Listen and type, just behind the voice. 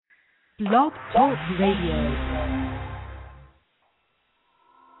Blog Talk Radio.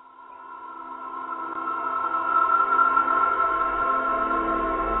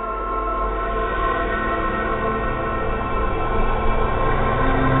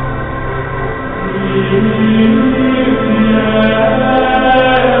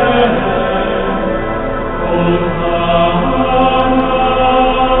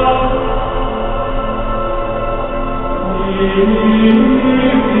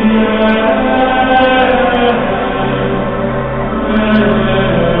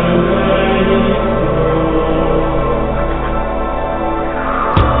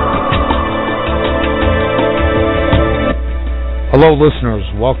 Hello listeners,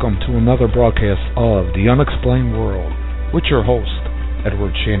 welcome to another broadcast of The Unexplained World with your host,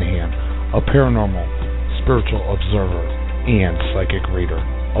 Edward Shanahan, a paranormal, spiritual observer, and psychic reader,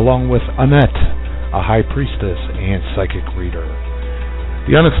 along with Annette, a high priestess and psychic reader.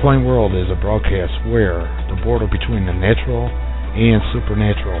 The Unexplained World is a broadcast where the border between the natural and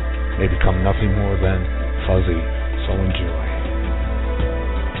supernatural may become nothing more than fuzzy, so enjoy.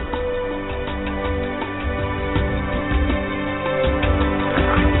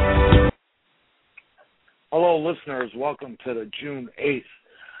 Hello, listeners. Welcome to the June 8th,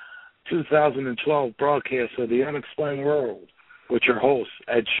 2012 broadcast of The Unexplained World with your host,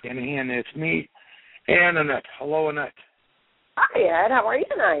 Ed Shanahan. It's me and Annette. Hello, Annette. Hi, Ed. How are you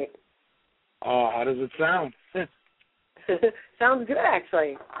tonight? How does it sound? Sounds good,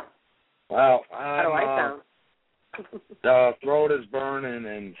 actually. Well, how do I sound? The throat is burning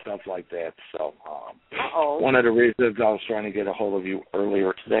and stuff like that. So, one of the reasons I was trying to get a hold of you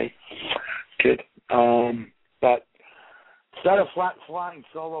earlier today, kid. But instead of flying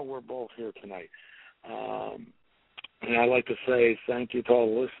solo, we're both here tonight. And I'd like to say thank you to all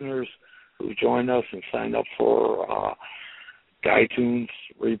the listeners who joined us and signed up for iTunes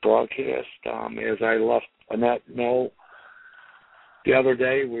rebroadcast. As I let Annette know the other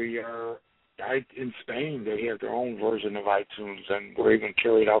day, we are in Spain. They have their own version of iTunes, and we're even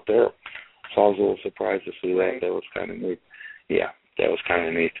carried out there. So I was a little surprised to see that. That was kind of neat. Yeah. That was kind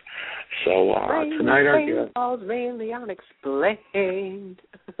of neat. So tonight our guest, mainly unexplained.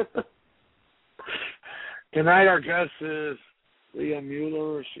 Tonight our guest is Leah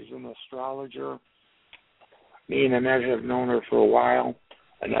Mueller. She's an astrologer. Me and Annette have known her for a while.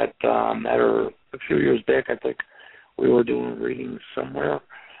 Annette met her a few years back. I think we were doing readings somewhere.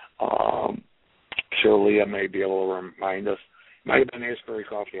 Sure, Leah may be able to remind us. Might have been Asbury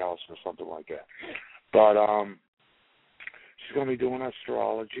Coffee House or something like that. But she's going to be doing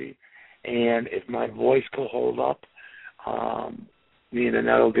astrology, and if my voice could hold up, me and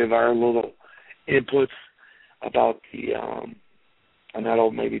Annette will give our little inputs about the, Annette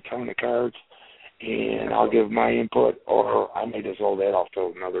will maybe turn the cards, and I'll give my input, or I may just hold that off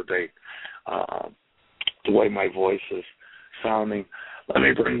till another date, the way my voice is sounding. Let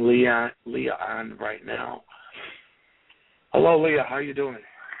me bring Leah on right now. Hello, Leah. How you doing?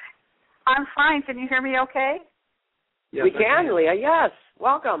 I'm fine. Can you hear me okay? Yes, we can, Leah. Yes.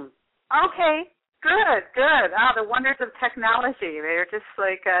 Welcome. Okay. Good. Oh, the wonders of technology. They're just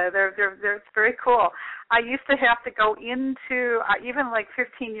like, they're very cool. I used to have to go into, even like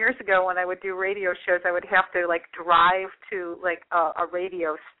 15 years ago when I would do radio shows, I would have to like drive to like a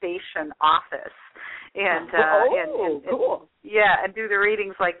radio station office. And, cool. And do the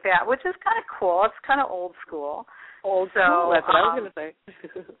readings like that, which is kind of cool. It's kind of old school. Cool. That's what I was going to say.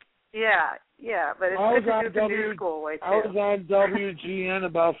 Yeah, but it's good to do the new school way, too. I was on WGN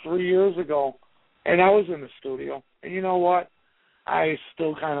about 3 years ago, and I was in the studio. And you know what? I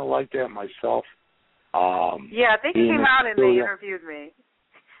still kind of like that myself. They came out and they interviewed me.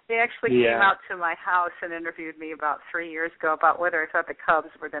 They actually came out to my house and interviewed me about 3 years ago about whether I thought the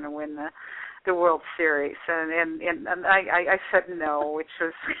Cubs were going to win the World Series, and I said no, which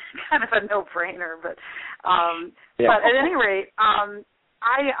was kind of a no-brainer. But at any rate, I'm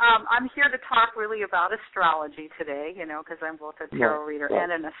here to talk really about astrology today, because I'm both a tarot reader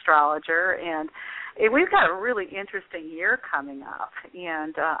and an astrologer, and we've got a really interesting year coming up.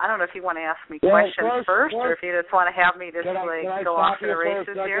 And I don't know if you want to ask me questions first, or if you just want to have me just go off to the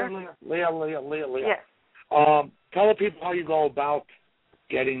races here. Leah. Yeah. Tell the people how you go about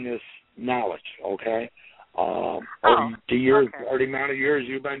getting this knowledge, okay? The amount of years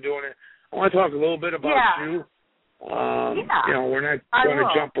you've been doing it. I want to talk a little bit about you. We're not going to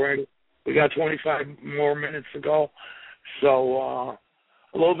jump right. We got 25 more minutes to go. So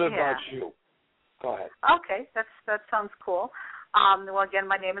a little bit about you. Go ahead. Okay, that sounds cool. Well, again,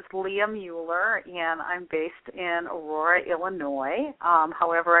 my name is Leah Mueller, and I'm based in Aurora, Illinois.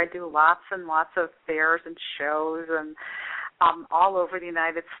 However, I do lots and lots of fairs and shows and all over the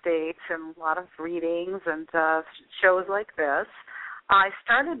United States and a lot of readings and shows like this. I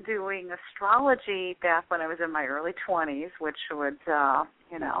started doing astrology back when I was in my early 20s, which would,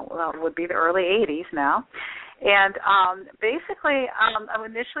 would be the early 80s now. And basically, I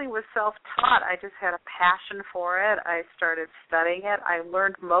initially was self-taught. I just had a passion for it. I started studying it. I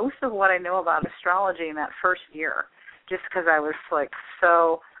learned most of what I know about astrology in that first year, just because I was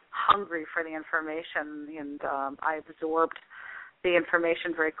so hungry for the information, and I absorbed the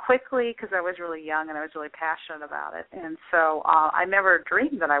information very quickly because I was really young and I was really passionate about it. And so I never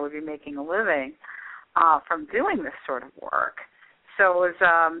dreamed that I would be making a living from doing this sort of work. So it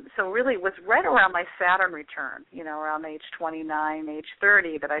was really it was right around my Saturn return, around age 29, age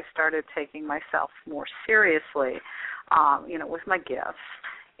 30, that I started taking myself more seriously, with my gifts.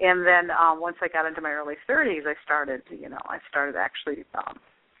 And then once I got into my early 30s, I started actually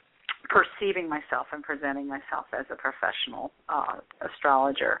perceiving myself and presenting myself as a professional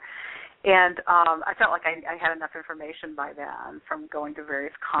astrologer. And I felt like I had enough information by then from going to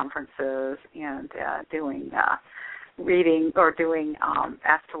various conferences and doing reading or doing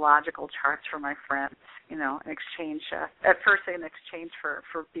astrological charts for my friends, in exchange, at first in exchange for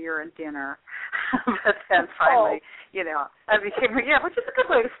beer and dinner, but then finally, I became, which is a good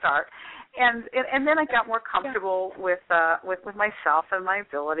way to start. And then I got more comfortable with myself and my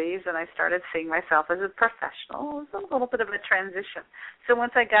abilities, and I started seeing myself as a professional. It was a little bit of a transition. So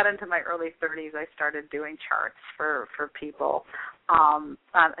once I got into my early 30s, I started doing charts for people, on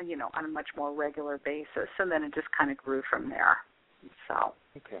a much more regular basis, and then it just kind of grew from there. So.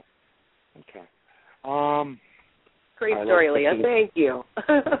 Okay. Great story, Leah. Thank you.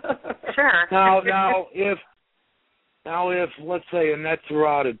 Sure. Now, if let's say Annette threw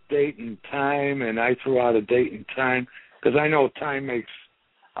out a date and time, and I threw out a date and time, because I know time makes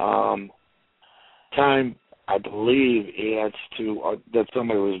time, I believe, adds to that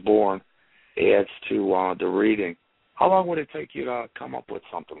somebody was born, adds to the reading. How long would it take you to come up with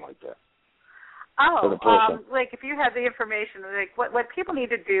something like that? Like if you had the information, like what people need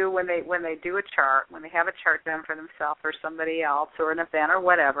to do when they do a chart, when they have a chart done for themselves or somebody else or an event or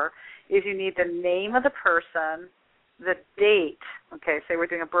whatever, is you need the name of the person, the date. Okay, say we're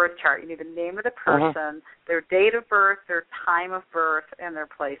doing a birth chart. You need the name of the person, their date of birth, their time of birth, and their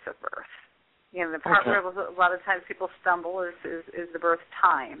place of birth. The part where a lot of times people stumble is the birth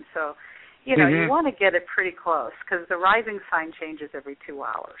time. So, you want to get it pretty close because the rising sign changes every 2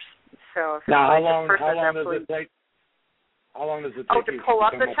 hours. So if now, how long does it take? How long does it take to pull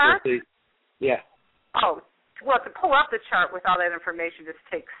up the chart? Yeah. Oh, well, to pull up the chart with all that information just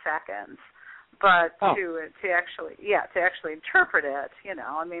takes seconds. But to actually interpret it,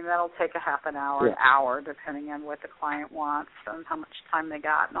 that'll take a half an hour, an hour, depending on what the client wants and how much time they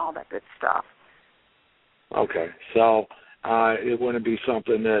got and all that good stuff. Okay, so it wouldn't be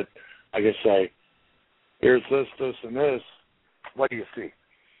something that I could say, here's this, and this. What do you see?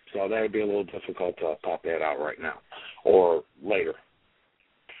 So that would be a little difficult to pop that out right now or later.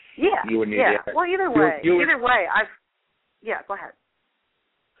 Yeah. You would need that. Well, either way, go ahead.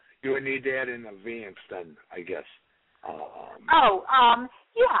 You would need that in advance then, I guess.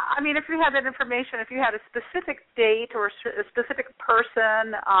 If you had that information, if you had a specific date or a specific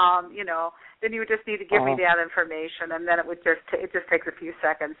person, then you would just need to give me that information, and then it just takes a few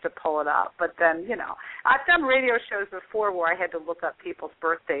seconds to pull it up. But then, I've done radio shows before where I had to look up people's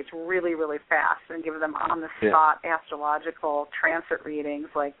birth dates really, really fast and give them on-the-spot astrological transit readings,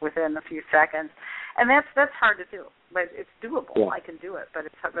 like within a few seconds. And that's hard to do, but it's doable. Yeah. I can do it, but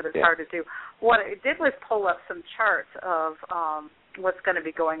it's hard to do. What I did was pull up some charts of what's going to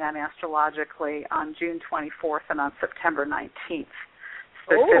be going on astrologically on June 24th and on September 19th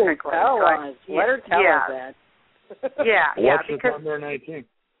specifically. Let her tell us that. What's because September 19th?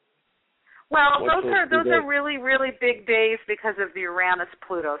 Well, those are really, really big days because of the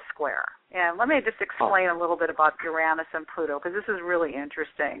Uranus-Pluto square. And let me just explain a little bit about Uranus and Pluto, because this is really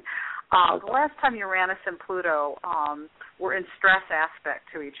interesting. The last time Uranus and Pluto were in stress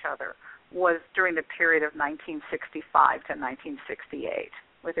aspect to each other was during the period of 1965 to 1968,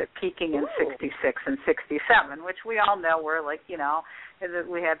 with it peaking in 66 and 67, which we all know were we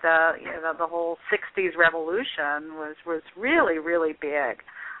had the whole 60s revolution was really, really big.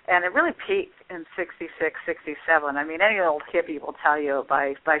 And it really peaked in 66, 67. I mean, any old hippie will tell you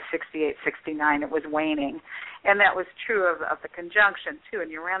by 68, 69 it was waning. And that was true of the conjunction, too.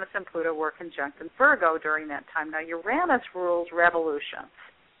 And Uranus and Pluto were conjunct in Virgo during that time. Now, Uranus rules revolutions.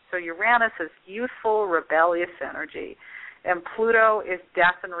 So Uranus is youthful, rebellious energy. And Pluto is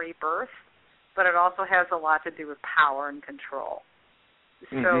death and rebirth, but it also has a lot to do with power and control.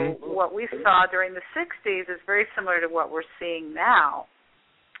 So what we saw during the 60s is very similar to what we're seeing now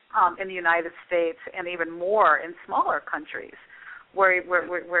in the United States, and even more in smaller countries, where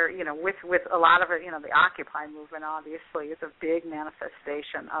you know, with a lot of it, you know, the Occupy movement obviously is a big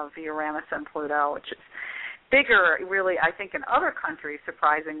manifestation of Uranus and Pluto, which is bigger, really, I think, in other countries,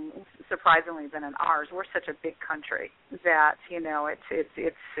 surprisingly than in ours. We're such a big country that, you know,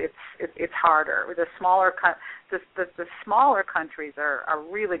 it's harder. The smaller countries are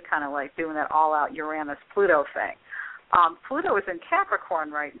really kind of like doing that all-out Uranus-Pluto thing. Pluto is in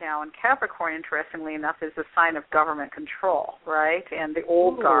Capricorn right now, and Capricorn, interestingly enough, is a sign of government control, right? And the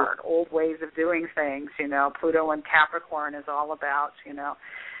old guard, old ways of doing things. You know, Pluto in Capricorn is all about, you know,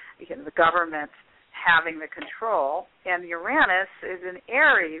 the government having the control, and Uranus is in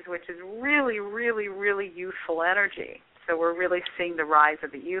Aries, which is really, really, really youthful energy. So we're really seeing the rise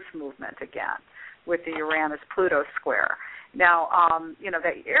of the youth movement again with the Uranus-Pluto square. Now, you know,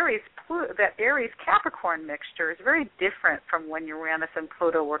 that Aries-Capricorn mixture is very different from when Uranus and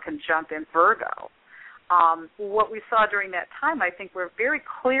Pluto were conjunct in Virgo. What we saw during that time, I think, were very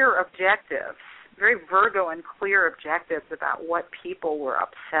clear objectives, very Virgo and clear objectives about what people were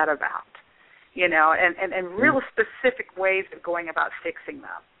upset about, you know, and real specific ways of going about fixing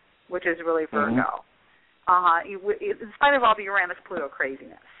them, which is really Virgo. In spite of all the Uranus-Pluto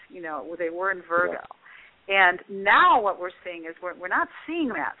craziness, you know, they were in Virgo. Yeah. And now what we're seeing is we're not seeing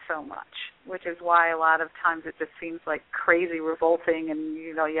that so much, which is why a lot of times it just seems like crazy, revolting, and,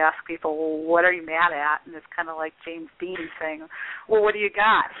 you know, you ask people, well, what are you mad at? And it's kind of like James Dean saying, well, what do you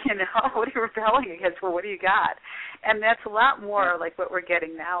got? You know, what are you rebelling against? Well, what do you got? And that's a lot more like what we're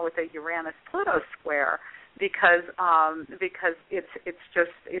getting now with the Uranus-Pluto square, because it's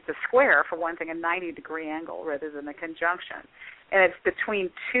a square, for one thing, a 90-degree angle rather than a conjunction. And it's between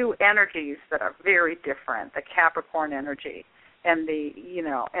two energies that are very different, the Capricorn energy and the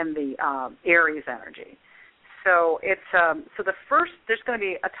Aries energy. So it's so there's going to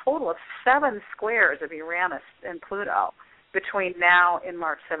be a total of 7 squares of Uranus and Pluto between now and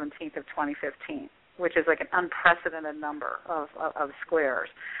March 17th of 2015, which is like an unprecedented number of squares,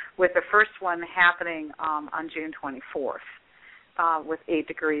 with the first one happening on June 24th with 8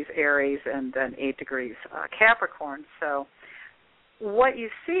 degrees Aries and then 8 degrees Capricorn. So what you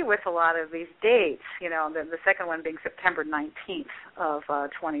see with a lot of these dates, you know, the second one being September 19th of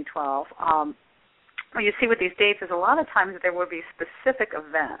 2012, what you see with these dates is a lot of times there will be specific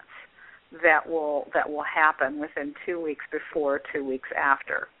events that will happen within 2 weeks before, 2 weeks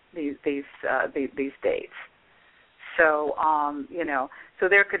after these dates. So, you know, so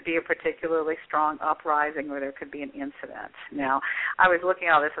there could be a particularly strong uprising, or there could be an incident. Now, I was looking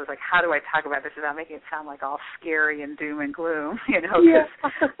at all this, I was like, how do I talk about this without making it sound like all scary and doom and gloom, you know,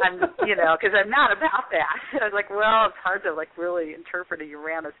 because I'm not about that. I was like, well, it's hard to, like, really interpret a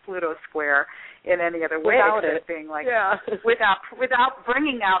Uranus-Pluto square in any other way without except being like, without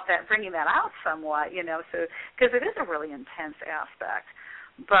bringing that out somewhat, you know, so, because it is a really intense aspect.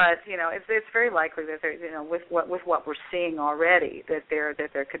 But, you know, it's very likely that there, you know, with what we're seeing already, that there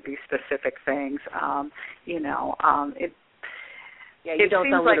could be specific things. You know, it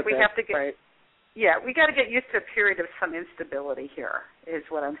seems like we have to get. Right. Yeah, we got to get used to a period of some instability here, is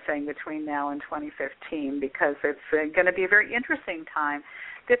what I'm saying, between now and 2015, because it's going to be a very interesting time.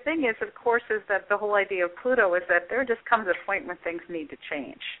 The thing is, of course, is that the whole idea of Pluto is that there just comes a point when things need to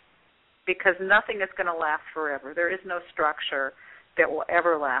change, because nothing is going to last forever. There is no structure that will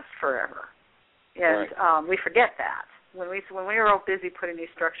ever last forever, and we forget that when we are all busy putting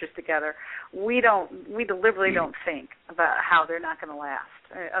these structures together. We deliberately don't think about how they're not going to last.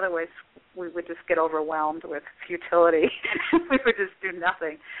 Otherwise, we would just get overwhelmed with futility. We would just do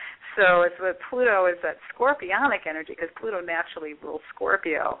nothing. So it's with Pluto is that scorpionic energy, because Pluto naturally rules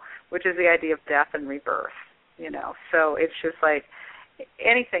Scorpio, which is the idea of death and rebirth. You know, so it's just like,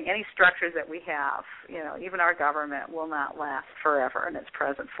 any structures that we have, you know, even our government will not last forever in its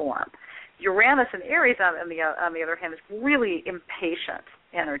present form. Uranus and Aries, on the other hand, is really impatient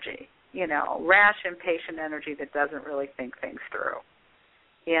energy, you know, rash, impatient energy that doesn't really think things through,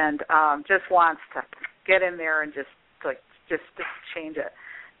 and just wants to get in there and just change it.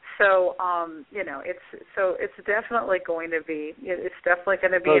 So, you know, it's definitely going to be an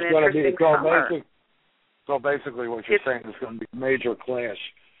interesting summer. So basically what you're saying is going to be a major clash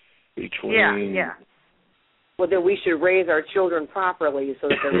between... Yeah. Well, then we should raise our children properly so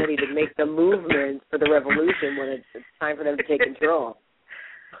that they're ready to make the movement for the revolution when it's time for them to take control.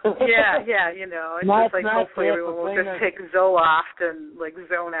 Yeah, you know, it's just like hopefully everyone will just take Zoloft and, like,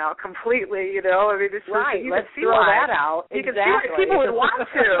 zone out completely, you know. I mean, it's right. You Let's can see throw why. that out. You can see why people would want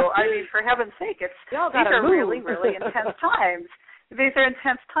to. I mean, for heaven's sake, these are really, really intense times. these are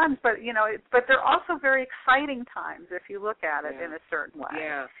intense times, but but they're also very exciting times if you look at it in a certain way.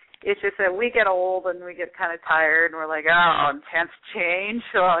 Yeah. It's just that we get old and we get kind of tired and we're like, oh, intense change.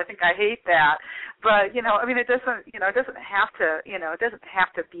 So I think I hate that. But it doesn't, it doesn't have to, it doesn't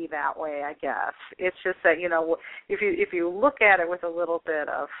have to be that way, I guess. It's just that, if you look at it with a little bit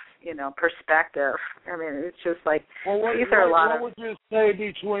of, perspective, I mean, it's just like these are a lot what of. What would you say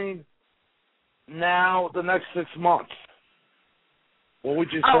between now the next 6 months? What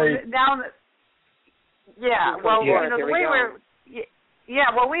would you say? Oh, now, well, the way we're.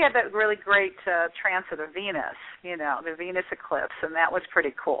 Yeah, well, we had that really great transit of Venus, the Venus eclipse, and that was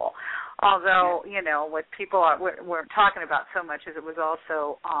pretty cool. Although, what people weren't talking about so much is it was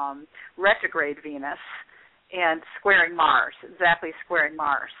also retrograde Venus and squaring Mars, exactly squaring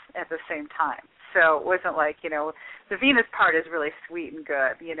Mars at the same time. So it wasn't like, the Venus part is really sweet and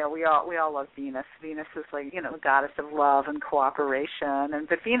good. We all love Venus. Venus is like, the goddess of love and cooperation.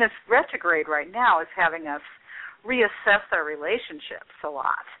 But Venus retrograde right now is having us reassess our relationships a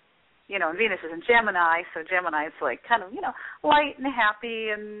lot. And Venus is in Gemini, so Gemini is like kind of, light and happy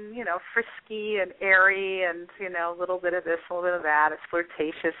and, frisky and airy and, a little bit of this, a little bit of that. It's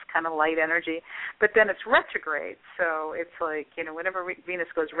flirtatious, kind of light energy. But then it's retrograde, so it's like, whenever Venus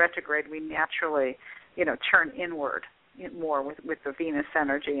goes retrograde, we naturally, turn inward more with the Venus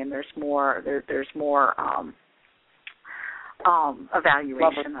energy, and there's more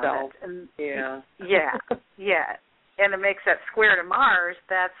evaluation of it. And yeah. And it makes that square to Mars.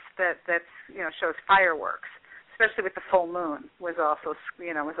 That's shows fireworks, especially with the full moon was also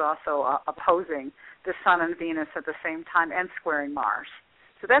opposing the Sun and Venus at the same time and squaring Mars.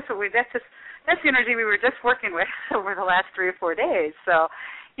 So that's the energy we were just working with over the last 3 or 4 days. So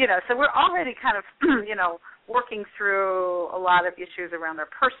so we're already kind of working through a lot of issues around their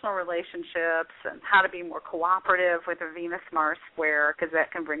personal relationships and how to be more cooperative with a Venus-Mars square, because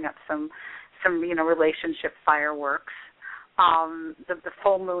that can bring up some relationship fireworks. The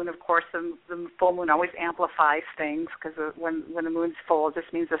full moon, of course, the full moon always amplifies things, because when the moon's full, it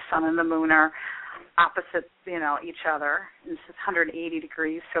just means the sun and the moon are opposite, each other. And it's 180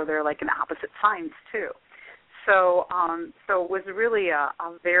 degrees, so they're like in opposite signs too. So it was really a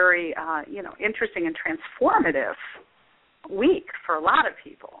very, interesting and transformative week for a lot of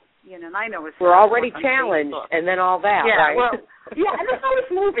people. And I know we're already challenged, and then all that, right? Well, and it's always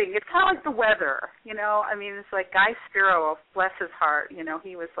moving. It's kind of like the weather, I mean, it's like Guy Spiro, bless his heart.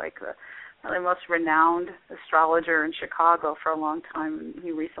 He was like the most renowned astrologer in Chicago for a long time, and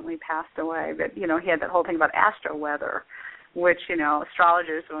he recently passed away. But he had that whole thing about astro weather, which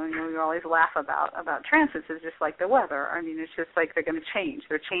astrologers, we always laugh about transits, is just like the weather. I mean, it's just like they're going to change.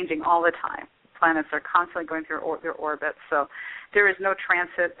 They're changing all the time. Planets are constantly going through their orbits, so there is no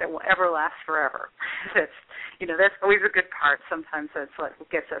transit that will ever last forever. That's always a good part. Sometimes that's what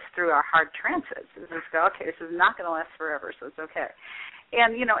gets us through our hard transits. Is just go, okay, this is not going to last forever, so it's okay.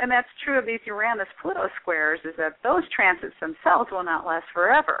 And and that's true of these Uranus-Pluto squares, is that those transits themselves will not last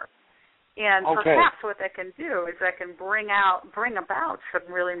forever. And perhaps what that can do is that can bring about some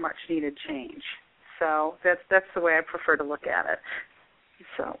really much needed change. So that's the way I prefer to look at it.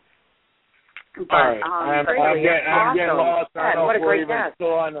 So. But, I'm getting lost. What a great guest.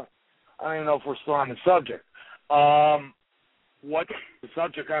 I don't even know if we're still on the subject. What the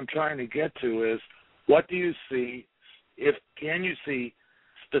subject I'm trying to get to is, what do you see? Can you see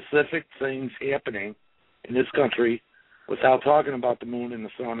specific things happening in this country without talking about the moon and the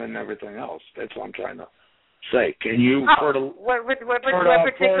sun and everything else? That's what I'm trying to say. Can you what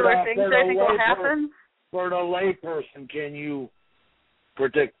particular things I think will happen? For the layperson, can you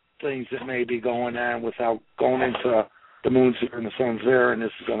predict things that may be going on without going into the moon's here and the sun's there, and this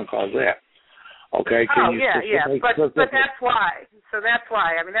is going to cause that? Okay. But that's why. So that's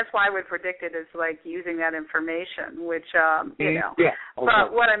why. I mean, that's why I would predict it, is like using that information, which Okay.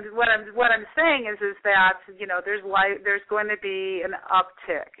 But what I'm saying is that there's going to be an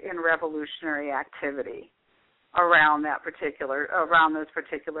uptick in revolutionary activity around those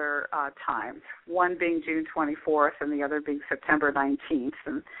particular times. One being June 24th, and the other being September 19th,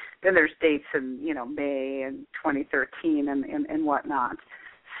 and then there's dates in May and 2013 and whatnot.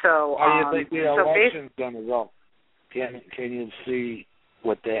 So how do you think the election's going to go? Can you see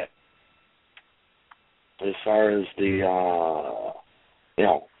what that, as far as the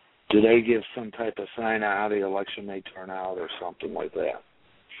do they give some type of sign on how the election may turn out or something like that?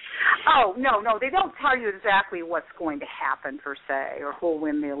 Oh, no, they don't tell you exactly what's going to happen per se, or who'll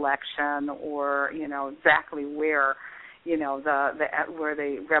win the election, or exactly where where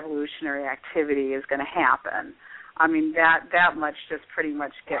the revolutionary activity is going to happen. I mean, that much just pretty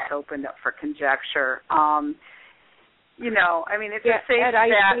much gets opened up for conjecture. I mean, it's a safe bet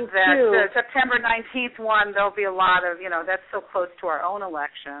that the September 19th one, there'll be a lot of, that's so close to our own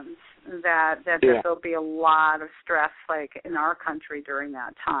elections that there'll be a lot of stress, like in our country during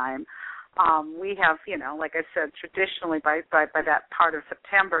that time. We have, like I said, traditionally by that part of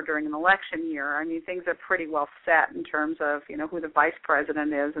September during an election year, I mean, things are pretty well set in terms of, who the vice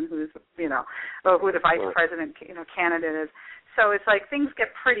president is and who's, or who the vice president, candidate is. So it's like things get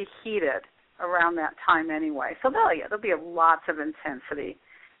pretty heated around that time anyway. So there'll be lots of intensity,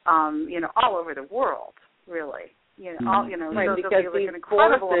 all over the world, really. There'll be like an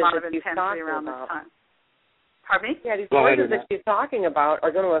incredible amount of intensity around this time. Pardon me? Yeah, these forces that she's talking about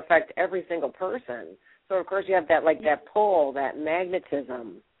are going to affect every single person. So, of course, you have that, that pull, that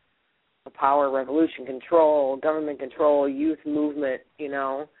magnetism, the power, revolution, control, government control, youth movement,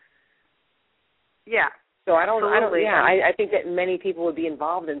 Yeah. So I think that many people would be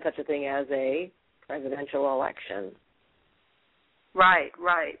involved in such a thing as a presidential election. Right.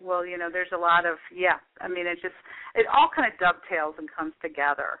 Well, there's a lot of, I mean, it all kind of dovetails and comes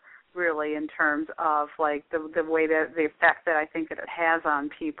together, really, in terms of, like, the way that the effect that I think that it has on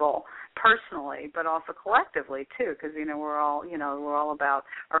people personally, but also collectively, too, because, we're all about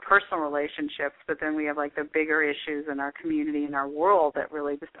our personal relationships, but then we have, like, the bigger issues in our community and our world that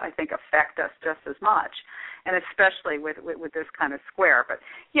really just, I think, affect us just as much, and especially with this kind of square. But,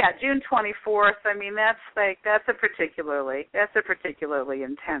 June 24th, I mean, that's a particularly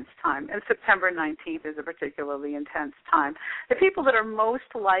intense time, and September 19th is a particularly intense time. The people that are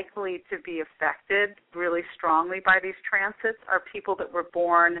most likely to be affected really strongly by these transits are people that were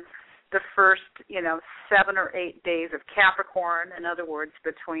born the first, 7 or 8 days of Capricorn. In other words,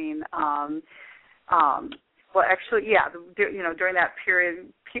 between, during that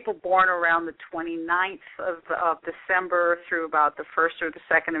period, people born around the 29th of December through about the 1st or the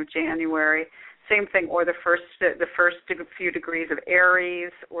 2nd of January. Same thing, or the first few degrees of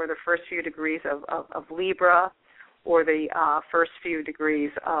Aries, or the first few degrees of Libra, or the first few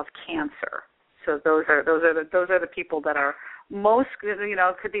degrees of Cancer. So those are the people that are most,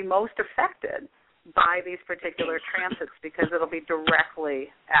 could be most affected by these particular transits because it'll be directly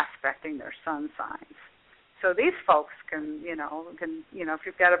aspecting their sun signs. So these folks can if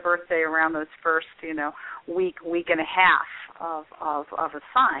you've got a birthday around those first, week and a half of a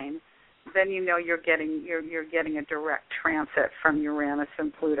sign, then you're getting a direct transit from Uranus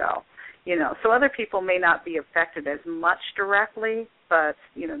and Pluto. So other people may not be affected as much directly, but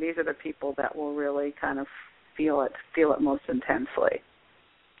these are the people that will really kind of feel it most intensely.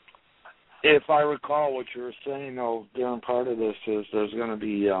 If I recall what you were saying, though, during part of this is there's going to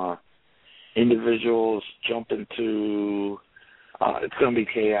be individuals jump into. It's going to be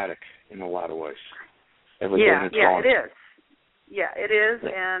chaotic in a lot of ways. It is. Yeah, it is,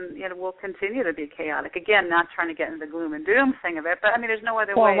 and it will continue to be chaotic. Again, not trying to get into the gloom and doom thing of it, but I mean, there's no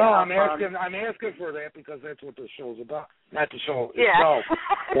other way. Well, no, I'm asking for that because that's what the show's about. Not the show itself,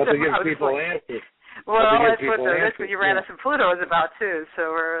 but to give people answers. Well, that's what Uranus and Pluto is about too.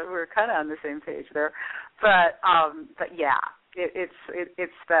 So we're kind of on the same page there. But yeah, it's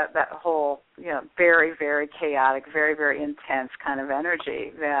that whole very, very chaotic, very, very intense kind of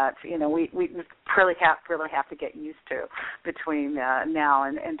energy that we really have to get used to between now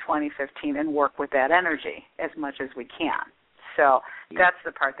and 2015 and work with that energy as much as we can. So that's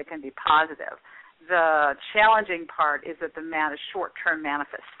the part that can be positive. The challenging part is that the short-term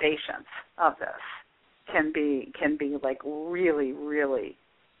manifestations of this can be like really, really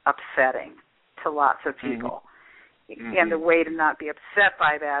upsetting to lots of people. Mm-hmm. And the way to not be upset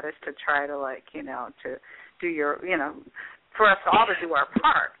by that is to try to to do your, for us all to do our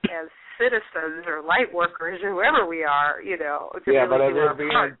part as citizens or light workers, whoever we are, to really do our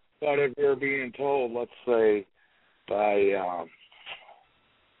part. But if we're being told, let's say, by,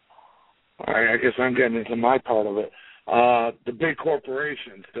 I guess I'm getting into my part of it, the big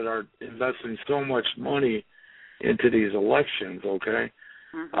corporations that are investing so much money into these elections, okay?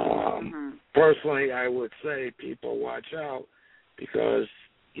 Personally, I would say people watch out because,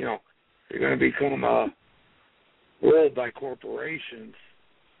 you're going to become ruled by corporations.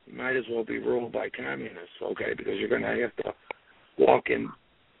 You might as well be ruled by communists, okay, because you're going to have to walk in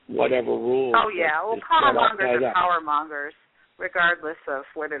whatever rules. Oh, yeah. Well, power mongers are power mongers, regardless of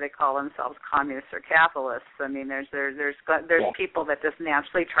whether they call themselves communists or capitalists. I mean, there's people that just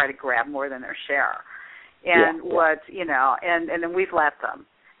naturally try to grab more than their share. And and then we've let them.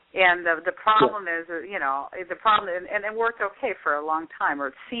 And the problem is, the problem, and it worked okay for a long time, or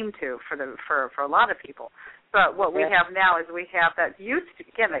it seemed to for a lot of people. But what we have now is we have that youth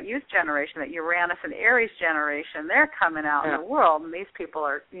generation, that Uranus and Aries generation. They're coming out in the world, and these people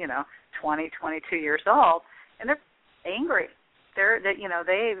are 20, 22 years old, and they're angry.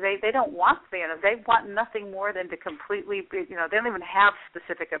 They don't want they want nothing more than to completely, they don't even have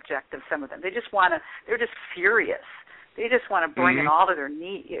specific objectives. Some of them, they're just furious. They just want to bring it all to their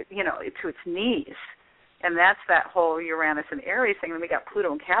to its knees, and that's that whole Uranus and Aries thing. And we got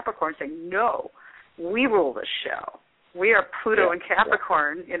Pluto and Capricorn saying, no, we rule the show. We are Pluto and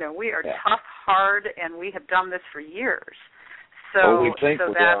Capricorn. We are tough, hard, and we have done this for years. So we think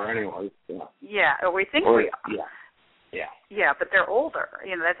we are anyway. Or we think we are. Yeah, but they're older.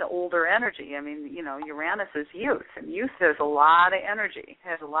 That's an older energy. I mean, Uranus is youth, and youth has a lot of energy.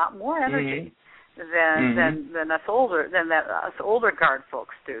 Has a lot more energy than us older guard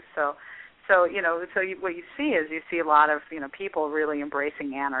folks do. So what you see is a lot of people really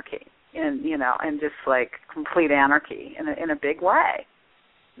embracing anarchy, and just like complete anarchy in a big way,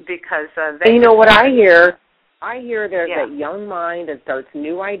 because they. What I hear. I hear there's that young mind that starts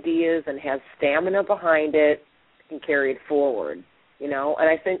new ideas and has stamina behind it. Can carry it forward, and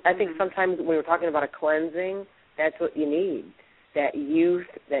I think sometimes when we're talking about a cleansing, that's what you need, that youth,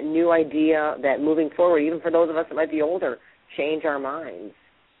 that new idea, that moving forward, even for those of us that might be older, change our minds.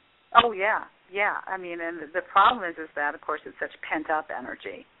 Oh, yeah. I mean, and the problem is that, of course, it's such pent-up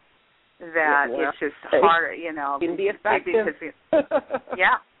energy that it's just hard, It can be effective.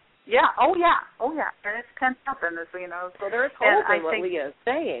 Oh, yeah. And it's pent up, and So there's hope in what Leah is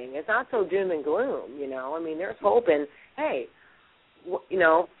saying. It's not so doom and gloom, I mean, there's hope in, hey,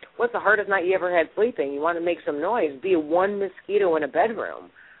 what's the hardest night you ever had sleeping? You want to make some noise, be one mosquito in a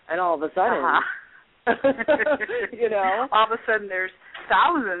bedroom, and all of a sudden, all of a sudden there's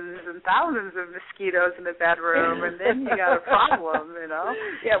thousands and thousands of mosquitoes in the bedroom, and then you got a problem,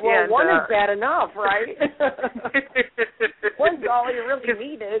 Yeah, well, one is bad enough, right? One's all you really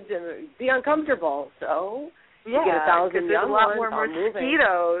needed to be uncomfortable. So you get 1,000 young ones all moving.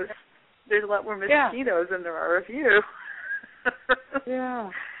 There's a lot more mosquitoes than there are of you.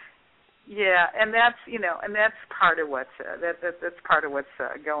 Yeah, and that's that's part of what's that's part of what's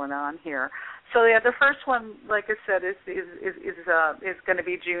going on here. So the first one, like I said, is going to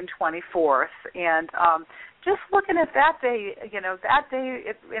be June 24th, and just looking at that day, that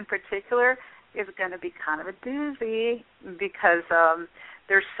day in particular is going to be kind of a doozy because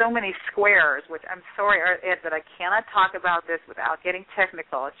there's so many squares. Which I'm sorry, Ed, but I cannot talk about this without getting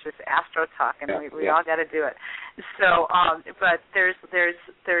technical. It's just astro talk, and we all got to do it. So, but there's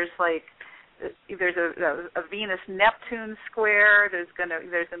a Venus-Neptune square. There's gonna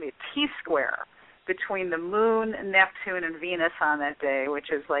be a T-square between the Moon, Neptune, and Venus on that day,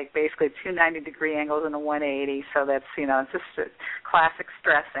 which is like basically 2 90-degree angles and a 180. So that's it's just a classic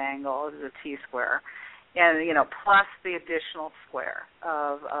stress angle. Is a T-square, and plus the additional square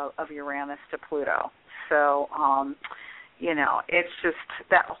of Uranus to Pluto. So it's just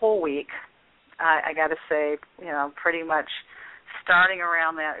that whole week. I got to say, pretty much. Starting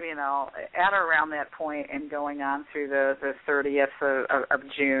around that, at around that point and going on through the 30th of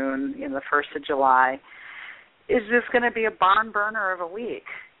June, the 1st of July, is just going to be a barn burner of a week.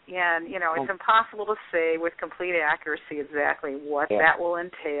 And, it's impossible to say with complete accuracy exactly what that will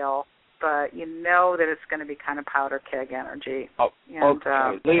entail, but that it's going to be kind of powder keg energy.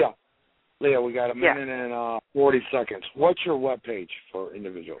 Leah, we got a minute and 40 seconds. What's your webpage for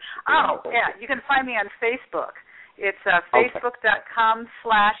individuals? You can find me on Facebook. It's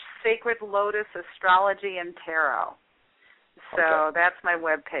facebook.com/Sacred Lotus Astrology and Tarot. So that's my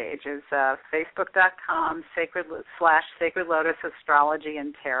webpage. Is facebook.com/Sacred Lotus Astrology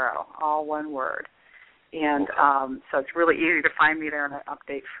and Tarot, all one word. And so it's really easy to find me there, and I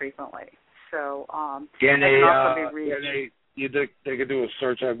update frequently. So they could do a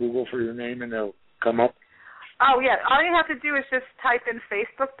search on Google for your name, and they'll come up. Oh, yeah. All you have to do is just type in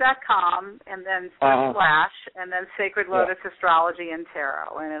facebook.com and then slash and then Sacred Lotus Astrology and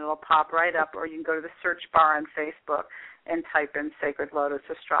Tarot, and it'll pop right up, or you can go to the search bar on Facebook and type in Sacred Lotus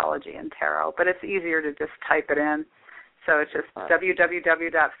Astrology and Tarot. But it's easier to just type it in. So it's just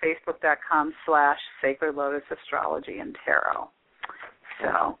www.facebook.com/Sacred Lotus Astrology and Tarot.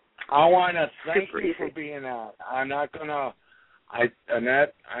 So I want to thank you for being out. I'm not going to,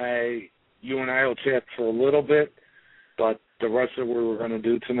 Annette, you and I will chat for a little bit, but the rest of what we're going to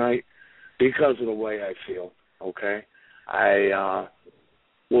do tonight, because of the way I feel, okay,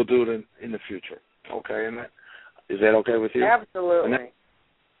 we'll do it in the future, okay, Annette? Is that okay with you? Absolutely. Annette?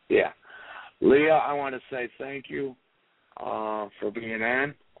 Yeah. Leah, I want to say thank you for being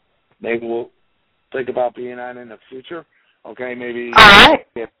on. Maybe we'll think about being on in the future, okay? Maybe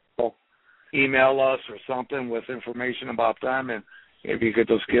email us or something with information about them, and maybe you could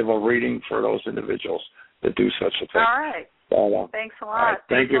just give a reading for those individuals that do such a thing. All right. Thanks a lot. Right.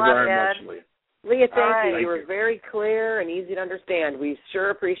 Thank you very much, Leah. Leah, thank you. Thank You were you. very clear and easy to understand. We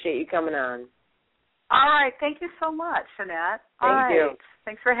sure appreciate you coming on. All right. Thank you so much, Annette. Thank you.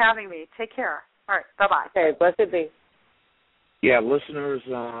 Thanks for having me. Take care. All right. Bye-bye. Okay, blessed be. Yeah, listeners,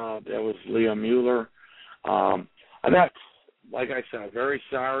 that was Leah Mueller. Annette, like I said, very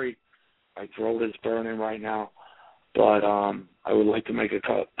sorry. My throat is burning right now. But I would like to make a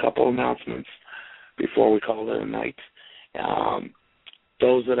couple announcements before we call it a night.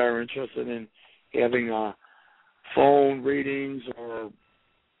 Those that are interested in having phone readings or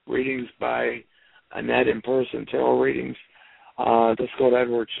readings by Annette in person, tarot readings, just go to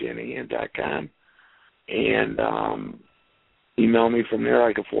edwardshanahan.com and email me from there.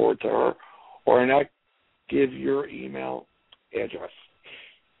 I can forward to her. Or Annette, give your email address.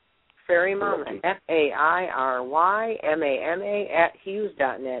 Fairymama, FAIRYMAMA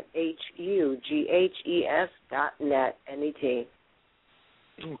 @hughes.net, HUGHES.net, NET.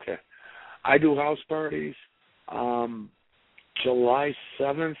 Okay. I do house parties. July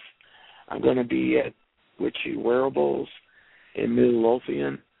 7th, I'm going to be at Witchy Wearables in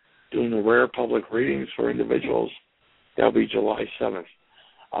Midlothian doing the rare public readings for individuals. That'll be July 7th.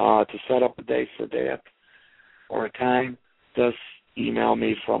 To set up a date for that or a time, just email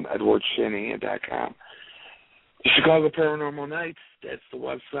me from edwardshanahan.com. Chicago Paranormal Nights, that's the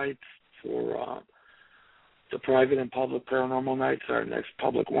website for the private and public paranormal nights. Our next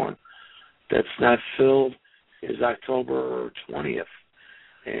public one that's not filled is October 20th.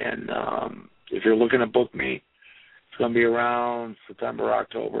 And if you're looking to book me, it's going to be around September,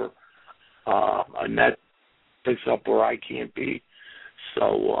 October. Annette picks up where I can't be.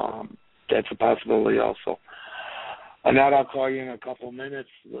 So that's a possibility also. Annette, I'll call you in a couple minutes.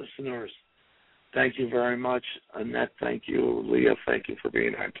 Listeners, thank you very much. Annette, thank you. Leah, thank you for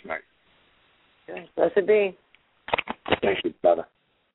being on tonight. Okay. Blessed be. Thank you, brother.